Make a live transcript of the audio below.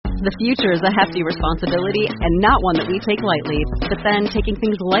The future is a hefty responsibility and not one that we take lightly. But then taking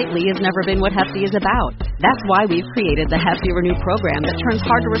things lightly has never been what Hefty is about. That's why we've created the Hefty Renew program that turns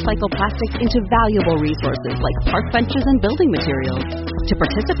hard-to-recycle plastics into valuable resources like park benches and building materials. To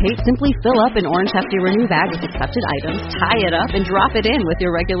participate, simply fill up an orange Hefty Renew bag with accepted items, tie it up, and drop it in with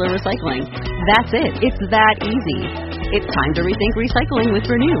your regular recycling. That's it. It's that easy. It's time to rethink recycling with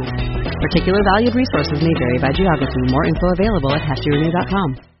Renew. Particular valued resources may vary by geography. More info available at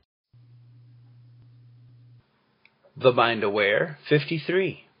heftyrenew.com. The Mind Aware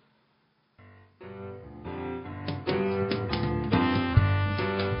 53.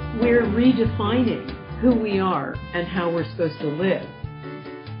 We're redefining who we are and how we're supposed to live.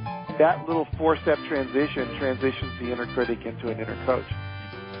 That little four-step transitions the inner critic into an inner coach.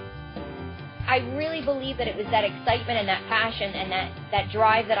 I really believe that it was that excitement and that passion and that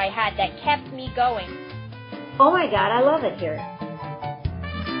drive that I had that kept me going. Oh my God, I love it here.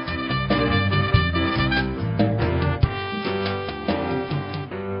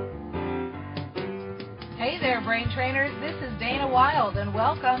 Hey there, brain trainers. This is Dana Wilde, and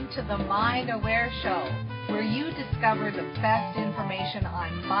welcome to the Mind Aware Show, where you discover the best information on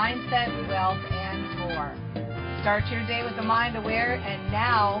mindset, wealth, and more. Start your day with the Mind Aware, and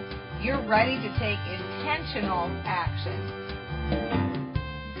now you're ready to take intentional action.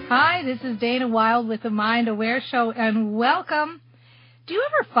 Hi, this is Dana Wilde with the Mind Aware Show, and welcome. Do you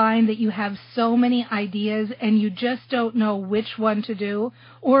ever find that you have so many ideas and you just don't know which one to do?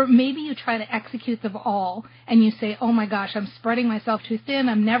 Or maybe you try to execute them all and you say, oh my gosh, I'm spreading myself too thin.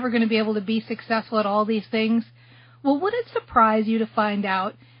 I'm never going to be able to be successful at all these things. Well, would it surprise you to find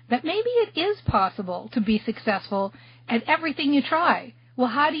out that maybe it is possible to be successful at everything you try? Well,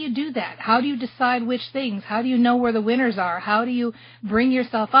 how do you do that? How do you decide which things? How do you know where the winners are? How do you bring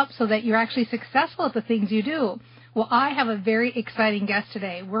yourself up so that you're actually successful at the things you do? Well, I have a very exciting guest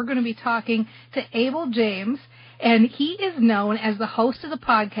today. We're going to be talking to Abel James, and he is known as the host of the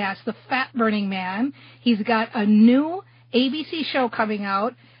podcast, The Fat Burning Man. He's got a new ABC show coming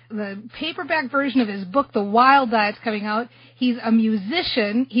out. The paperback version of his book, The Wild Diet's coming out. He's a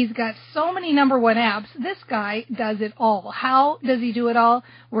musician. He's got so many number one apps. This guy does it all. How does he do it all?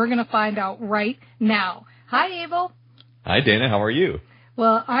 We're going to find out right now. Hi, Abel. Hi, Dana. How are you?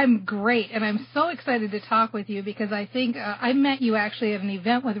 Well, I'm great, and I'm so excited to talk with you because I think I met you actually at an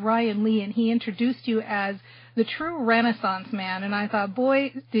event with Ryan Lee, and he introduced you as the true Renaissance man, and I thought,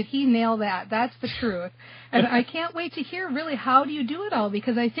 boy, did he nail that. That's the truth. And I can't wait to hear really how do you do it all,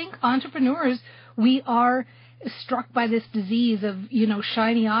 because I think entrepreneurs, we are struck by this disease of,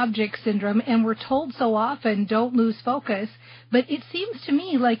 shiny object syndrome, and we're told so often, don't lose focus. But it seems to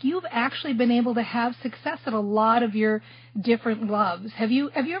me like you've actually been able to have success at a lot of your different loves. Have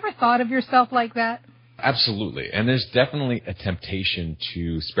you ever thought of yourself like that? Absolutely. And there's definitely a temptation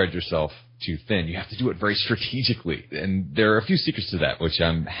to spread yourself too thin. You have to do it very strategically. And there are a few secrets to that, which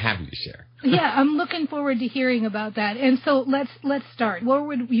I'm happy to share. Yeah, I'm looking forward to hearing about that. And so let's start. Where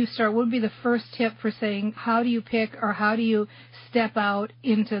would you start? What would be the first tip for saying how do you pick or how do you step out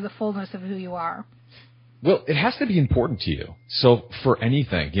into the fullness of who you are? Well, it has to be important to you. So for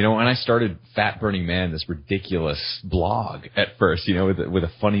anything, when I started Fat Burning Man, this ridiculous blog at first, with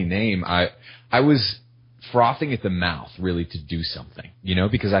a funny name, I was frothing at the mouth really to do something,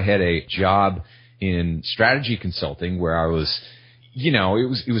 because I had a job in strategy consulting where I was,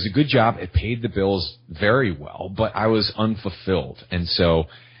 it was a good job. It paid the bills very well, but I was unfulfilled. And so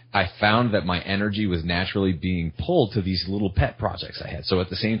I found that my energy was naturally being pulled to these little pet projects I had. So at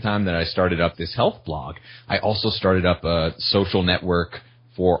the same time that I started up this health blog, I also started up a social network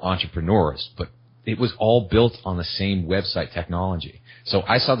for entrepreneurs, but it was all built on the same website technology. So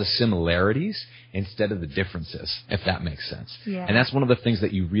I saw the similarities instead of the differences, if that makes sense. Yeah. And that's one of the things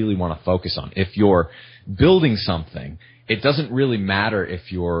that you really want to focus on. If you're building something, it doesn't really matter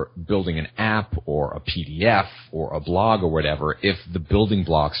if you're building an app or a PDF or a blog or whatever, if the building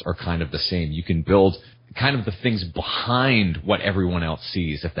blocks are kind of the same. You can build kind of the things behind what everyone else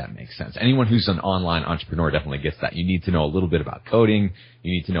sees, if that makes sense. Anyone who's an online entrepreneur definitely gets that. You need to know a little bit about coding.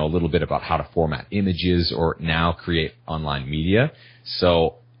 You need to know a little bit about how to format images or now create online media.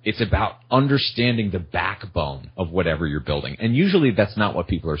 So it's about understanding the backbone of whatever you're building. And usually that's not what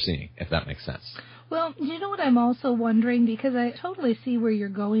people are seeing, if that makes sense. Well, you know what I'm also wondering, because I totally see where you're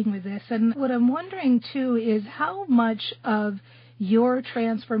going with this, and what I'm wondering, too, is how much of your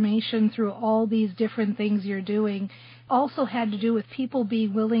transformation through all these different things you're doing also had to do with people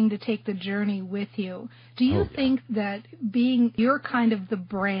being willing to take the journey with you. Do you think that being you're kind of the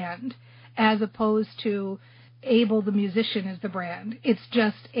brand as opposed to Abel the musician is the brand? It's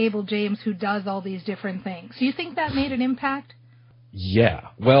just Abel James who does all these different things. Do you think that made an impact? Yeah.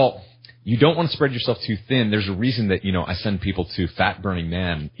 Well, you don't want to spread yourself too thin. There's a reason that, I send people to Fat Burning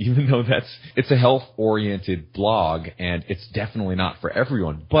Man, even though it's a health-oriented blog, and it's definitely not for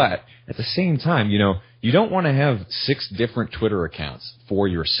everyone. But at the same time, you don't want to have 6 different Twitter accounts for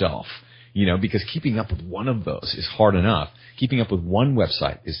yourself, because keeping up with one of those is hard enough. Keeping up with one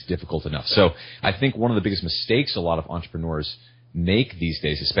website is difficult enough. So I think one of the biggest mistakes a lot of entrepreneurs make these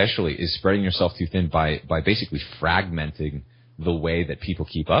days, especially, is spreading yourself too thin by basically fragmenting the way that people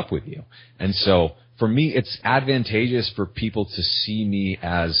keep up with you. And so for me, it's advantageous for people to see me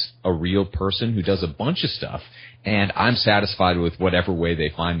as a real person who does a bunch of stuff, and I'm satisfied with whatever way they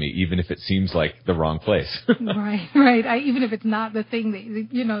find me, even if it seems like the wrong place. Right. Even if it's not the thing that,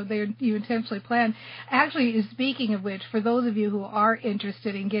 you intentionally planned. Actually, speaking of which, for those of you who are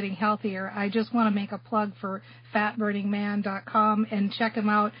interested in getting healthier, I just want to make a plug for fatburningman.com and check him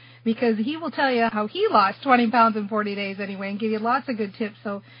out, because he will tell you how he lost 20 pounds in 40 days anyway and give you lots of good tips.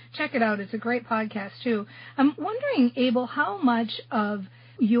 So check it out. It's a great podcast, too. I'm wondering, Abel, how much of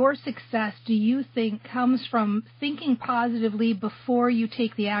your success do you think comes from thinking positively before you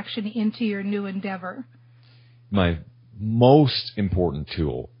take the action into your new endeavor? My most important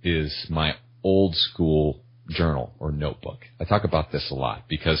tool is my old school journal or notebook. I talk about this a lot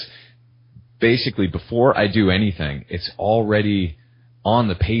because basically before I do anything, it's already on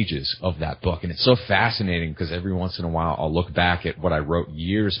the pages of that book. And it's so fascinating because every once in a while I'll look back at what I wrote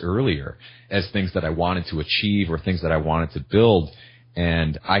years earlier as things that I wanted to achieve or things that I wanted to build.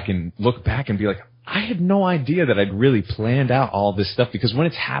 And I can look back and be like, I had no idea that I'd really planned out all this stuff, because when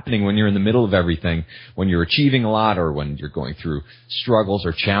it's happening, when you're in the middle of everything, when you're achieving a lot or when you're going through struggles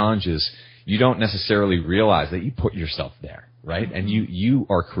or challenges, you don't necessarily realize that you put yourself there, right? And you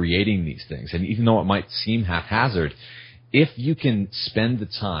are creating these things. And even though it might seem haphazard, if you can spend the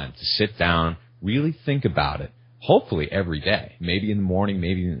time to sit down, really think about it, hopefully every day, maybe in the morning,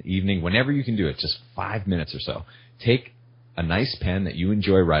 maybe in the evening, whenever you can do it, just 5 minutes or so, take a nice pen that you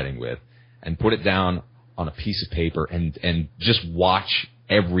enjoy writing with and put it down on a piece of paper and just watch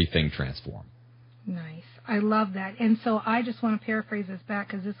everything transform. Nice. I love that. And so I just want to paraphrase this back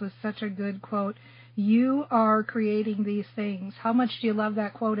because this was such a good quote. You are creating these things. How much do you love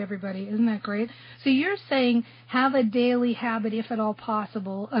that quote, everybody? Isn't that great? So you're saying have a daily habit, if at all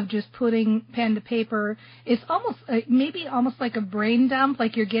possible, of just putting pen to paper. It's almost maybe almost like a brain dump,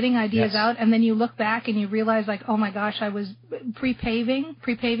 like you're getting ideas out, and then you look back and you realize, like, oh, my gosh, I was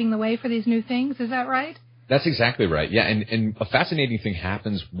pre-paving the way for these new things. Is that right? That's exactly right. Yeah, and a fascinating thing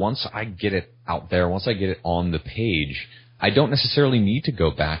happens once I get it out there, once I get it on the page. I don't necessarily need to go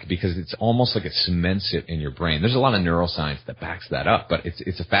back because it's almost like it cements it in your brain. There's a lot of neuroscience that backs that up, but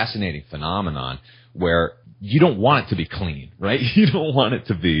it's a fascinating phenomenon where you don't want it to be clean, right? You don't want it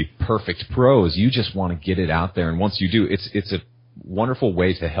to be perfect prose. You just want to get it out there, and once you do, it's a wonderful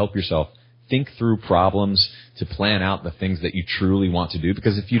way to help yourself think through problems, to plan out the things that you truly want to do,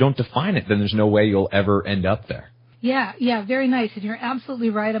 because if you don't define it, then there's no way you'll ever end up there. Yeah, very nice. And you're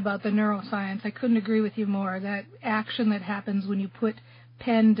absolutely right about the neuroscience. I couldn't agree with you more. That action that happens when you put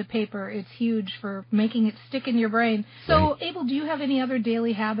pen to paper, it's huge for making it stick in your brain. So, right. Abel, do you have any other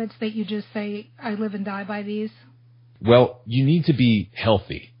daily habits that you just say, I live and die by these? Well, you need to be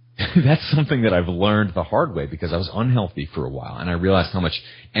healthy. That's something that I've learned the hard way because I was unhealthy for a while, and I realized how much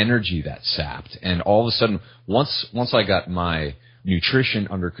energy that sapped. And all of a sudden, once I got my nutrition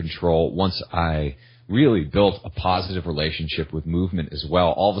under control, once I really built a positive relationship with movement as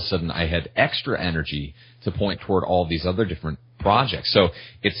well, all of a sudden I had extra energy to point toward all these other different projects. So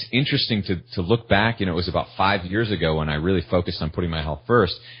it's interesting to look back. It was about 5 years ago when I really focused on putting my health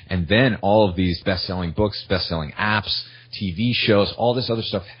first, and then all of these best-selling books, best-selling apps, TV shows, all this other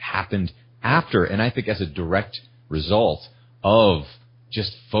stuff happened after, and I think as a direct result of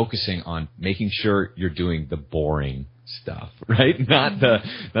just focusing on making sure you're doing the boring stuff, right? Not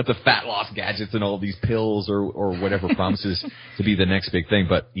the fat loss gadgets and all these pills or whatever promises to be the next big thing,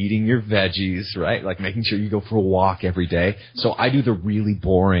 but eating your veggies, right? Like making sure you go for a walk every day. So I do the really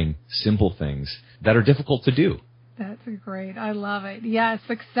boring, simple things that are difficult to do. That's great. I love it. Yeah,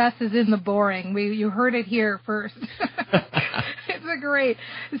 success is in the boring. You heard it here first. It's great.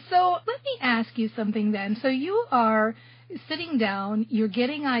 So let me ask you something then. So you are sitting down, you're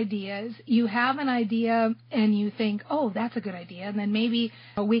getting ideas, you have an idea and you think, oh, that's a good idea. And then maybe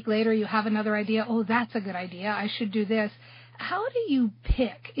a week later you have another idea, oh, that's a good idea, I should do this. How do you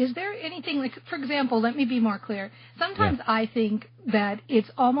pick? Is there anything, like, for example, let me be more clear. Sometimes I think that it's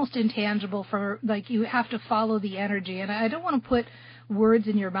almost intangible for, like, you have to follow the energy. And I don't want to put words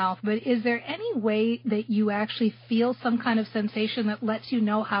in your mouth, but is there any way that you actually feel some kind of sensation that lets you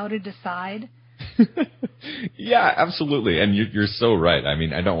know how to decide? Yeah, absolutely. And you're so right. I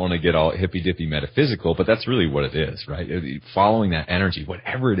mean, I don't want to get all hippy-dippy metaphysical, but that's really what it is, right? Following that energy,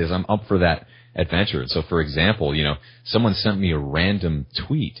 whatever it is, I'm up for that adventure. So, for example, someone sent me a random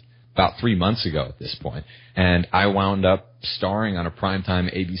tweet about 3 months ago at this point, and I wound up starring on a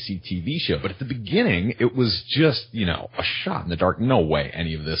primetime ABC TV show. But at the beginning, it was just, a shot in the dark. No way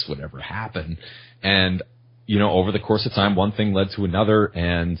any of this would ever happen. And, over the course of time, one thing led to another,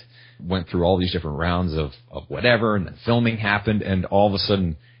 and went through all these different rounds of whatever, and then filming happened, and all of a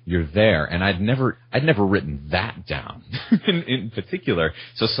sudden you're there. And I'd never written that down in particular.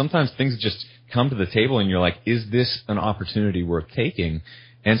 So sometimes things just come to the table and you're like, is this an opportunity worth taking?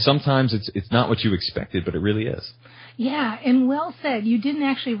 And sometimes it's not what you expected, but it really is. Yeah, and well said. You didn't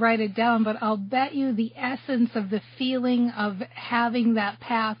actually write it down, but I'll bet you the essence of the feeling of having that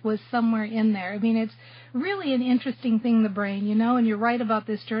path was somewhere in there. I mean, it's really an interesting thing, the brain, and you're right about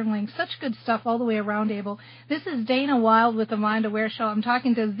this journaling. Such good stuff all the way around, Abel. This is Dana Wilde with the Mind Aware Show. I'm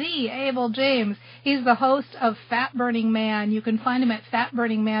talking to the Abel James. He's the host of Fat Burning Man. You can find him at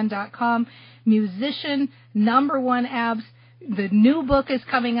fatburningman.com. Musician, #1 abs. The new book is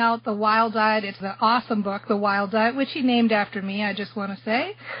coming out, The Wild Diet. It's an awesome book, The Wild Diet, which he named after me, I just want to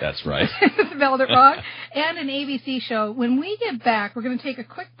say. That's right. Spelled it wrong. And an ABC show. When we get back, we're going to take a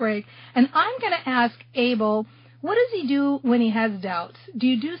quick break, and I'm going to ask Abel, what does he do when he has doubts? Do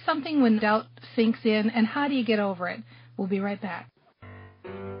you do something when doubt sinks in, and how do you get over it? We'll be right back.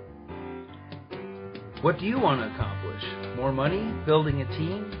 What do you want to accomplish? More money? Building a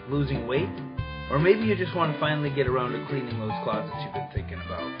team? Losing weight? Or maybe you just want to finally get around to cleaning those closets you've been thinking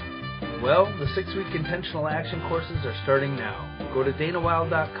about. Well, the 6-week intentional action courses are starting now. Go to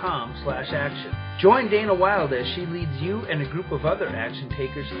danawilde.com/action. Join Dana Wilde as she leads you and a group of other action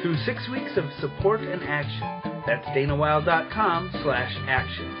takers through 6 weeks of support and action. That's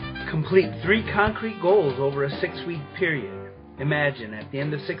danawilde.com/action. Complete 3 concrete goals over a 6-week period. Imagine at the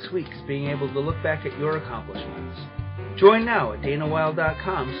end of 6 weeks being able to look back at your accomplishments. Join now at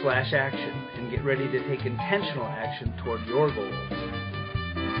danawilde.com/action and get ready to take intentional action toward your goals.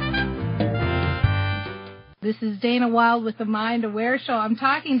 This is Dana Wilde with the Mind Aware Show. I'm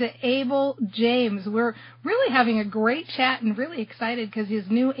talking to Abel James. We're really having a great chat and really excited because his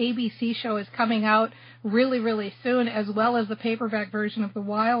new ABC show is coming out really, really soon, as well as the paperback version of The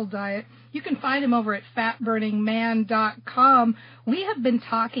Wild Diet. You can find him over at fatburningman.com. We have been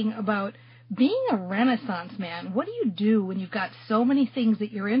talking about being a Renaissance man. What do you do when you've got so many things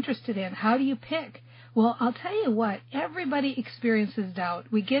that you're interested in? How do you pick? Well, I'll tell you what, everybody experiences doubt.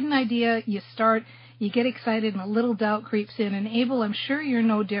 We get an idea, you start, you get excited, and a little doubt creeps in. And Abel, I'm sure you're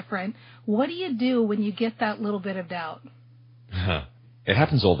no different. What do you do when you get that little bit of doubt? It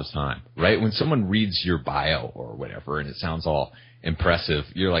happens all the time, right? When someone reads your bio or whatever and it sounds all impressive,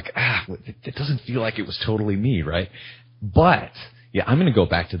 you're like, it doesn't feel like it was totally me, right? But yeah, I'm going to go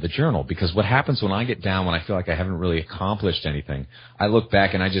back to the journal, because what happens when I get down, when I feel like I haven't really accomplished anything, I look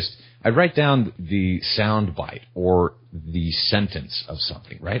back and I write down the sound bite or the sentence of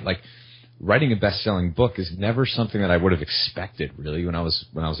something, right? Like writing a best-selling book is never something that I would have expected, really, when I was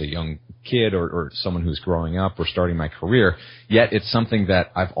a young kid or someone who's growing up or starting my career. Yet it's something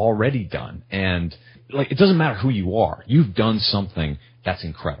that I've already done. And it doesn't matter who you are. You've done something that's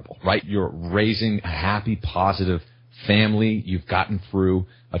incredible, right? You're raising a happy, positive family. You've gotten through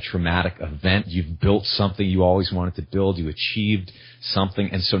a traumatic event. You've built something you always wanted to build. You achieved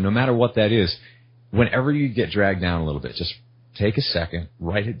something. And so no matter what that is, whenever you get dragged down a little bit, just take a second,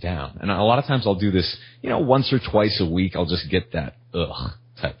 write it down. And a lot of times I'll do this, once or twice a week. I'll just get that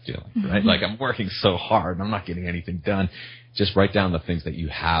type feeling, right? Like I'm working so hard and I'm not getting anything done. Just write down the things that you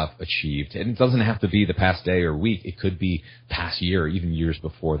have achieved. And it doesn't have to be the past day or week. It could be past year or even years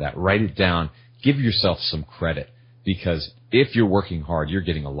before that. Write it down. Give yourself some credit. Because if you're working hard, you're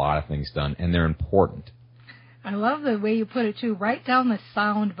getting a lot of things done, and they're important. I love the way you put it, too. Write down the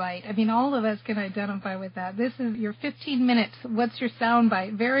sound bite. I mean, all of us can identify with that. This is your 15 minutes. What's your sound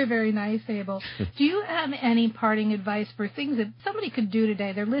bite? Very, very nice, Abel. Do you have any parting advice for things that somebody could do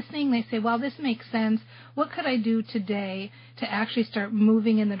today? They're listening. They say, well, this makes sense. What could I do today to actually start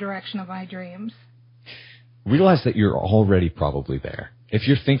moving in the direction of my dreams? Realize that you're already probably there. If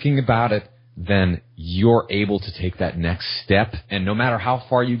you're thinking about it, then you're able to take that next step. And no matter how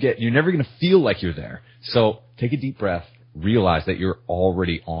far you get, you're never going to feel like you're there. So take a deep breath, realize that you're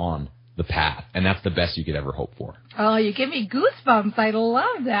already on the path. And that's the best you could ever hope for. Oh, you give me goosebumps. I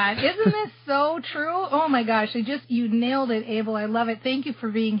love that. Isn't this so true? Oh, my gosh. You nailed it, Abel. I love it. Thank you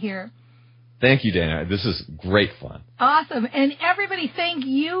for being here. Thank you, Dana. This is great fun. Awesome. And everybody, thank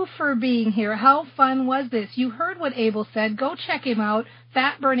you for being here. How fun was this? You heard what Abel said. Go check him out,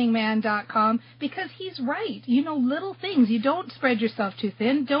 fatburningman.com, because he's right. You know, little things. You don't spread yourself too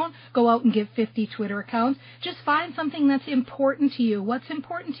thin. Don't go out and give 50 Twitter accounts. Just find something that's important to you. What's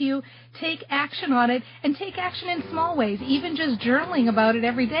important to you, take action on it, and take action in small ways. Even just journaling about it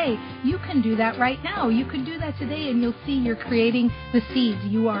every day. You can do that right now. You could do that today, and you'll see you're creating the seeds.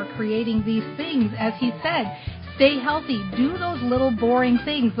 You are creating these things, as he said. Stay healthy. Do those little boring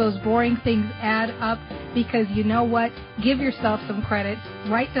things. Those boring things add up, because you know what? Give yourself some credit.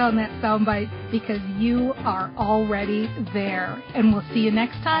 Write down that soundbite, because you are already there. And we'll see you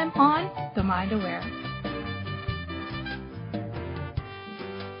next time on The Mind Aware.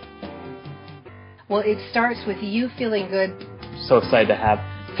 Well, it starts with you feeling good. So excited to have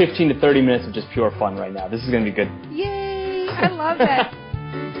 15 to 30 minutes of just pure fun right now. This is going to be good. Yay! I love that.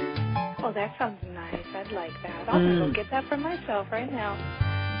 Oh, that sounds nice. I'd like that. I'll go get that for myself right now.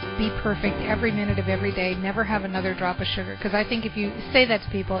 Be perfect every minute of every day. Never have another drop of sugar. Because I think if you say that to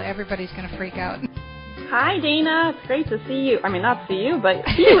people, everybody's going to freak out. Hi, Dana. It's great to see you. I mean, not see you, but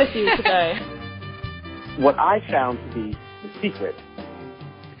be with you today. What I found to be the secret.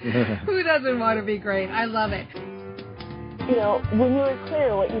 Who doesn't want to be great? I love it. You know, when you are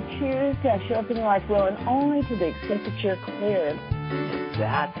clear, what you choose to show up in your life will, and only to the extent that you're clear.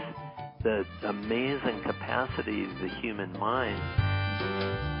 That's the amazing capacity of the human mind.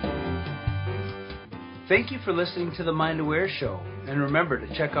 Thank you for listening to The Mind Aware Show. And remember to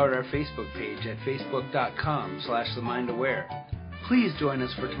check out our Facebook page at facebook.com/TheMindAware. Please join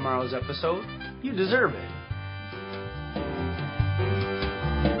us for tomorrow's episode. You deserve it.